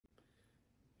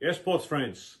Yes, sports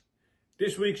friends,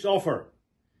 this week's offer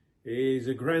is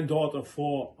a granddaughter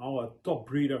for our top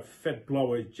breeder Fat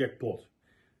Blower Jackpot.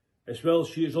 As well,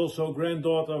 she is also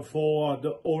granddaughter for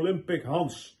the Olympic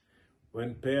Hans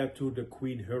when paired to the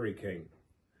Queen Hurricane.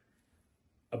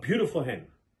 A beautiful hen,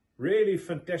 really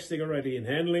fantastic already in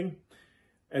handling.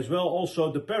 As well,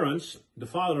 also the parents, the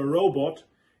father a robot,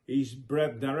 he's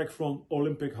bred direct from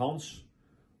Olympic Hans,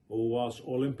 who was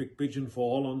Olympic pigeon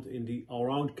for Holland in the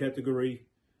all-round category.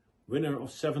 Winner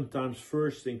of 7 times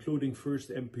first, including first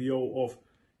MPO of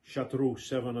Chartreux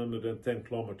 710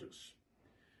 kilometers.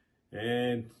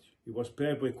 And he was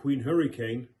paired with Queen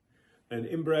Hurricane, an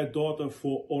inbred daughter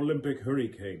for Olympic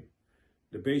Hurricane,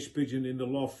 the base pigeon in the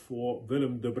loft for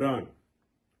Willem de Bruin.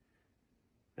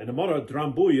 And the mother,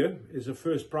 Drambouje, is a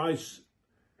first prize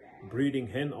breeding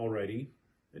hen already,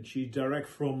 and she's direct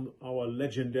from our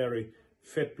legendary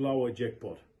Fat Blower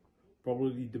Jackpot.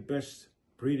 Probably the best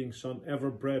breeding son ever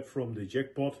bred from the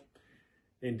jackpot.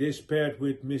 And this paired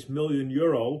with Miss Million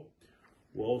Euro,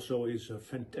 who also is a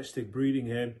fantastic breeding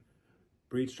hen,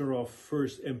 breedster of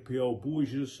first MPO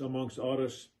Bourges amongst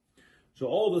others. So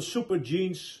all the super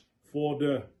genes for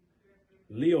the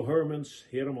Leo Hermans,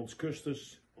 Hermans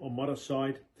Custers on mother's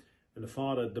side, and the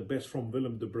father the best from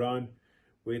Willem de Bruin,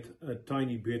 with a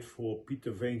tiny bit for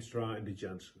Pieter Veenstra and de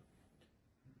Jansen.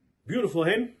 Beautiful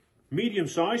hen, medium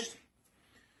sized.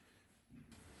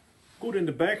 Good in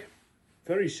the back,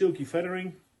 very silky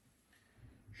feathering,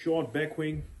 short back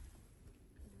wing,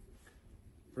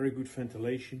 very good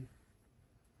ventilation,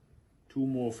 2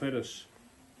 more feathers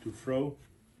to throw,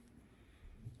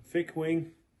 thick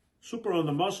wing, super on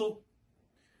the muscle,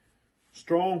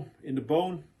 strong in the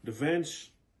bone, the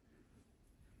vents,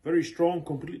 very strong,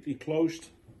 completely closed,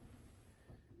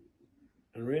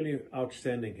 and really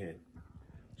outstanding hen.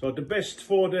 So the best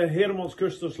for the Hermans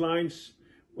Custers lines,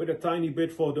 with a tiny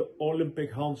bit for the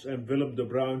Olympic Hans and Willem de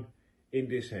Bruin in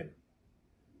this hen.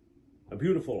 A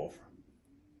beautiful offer.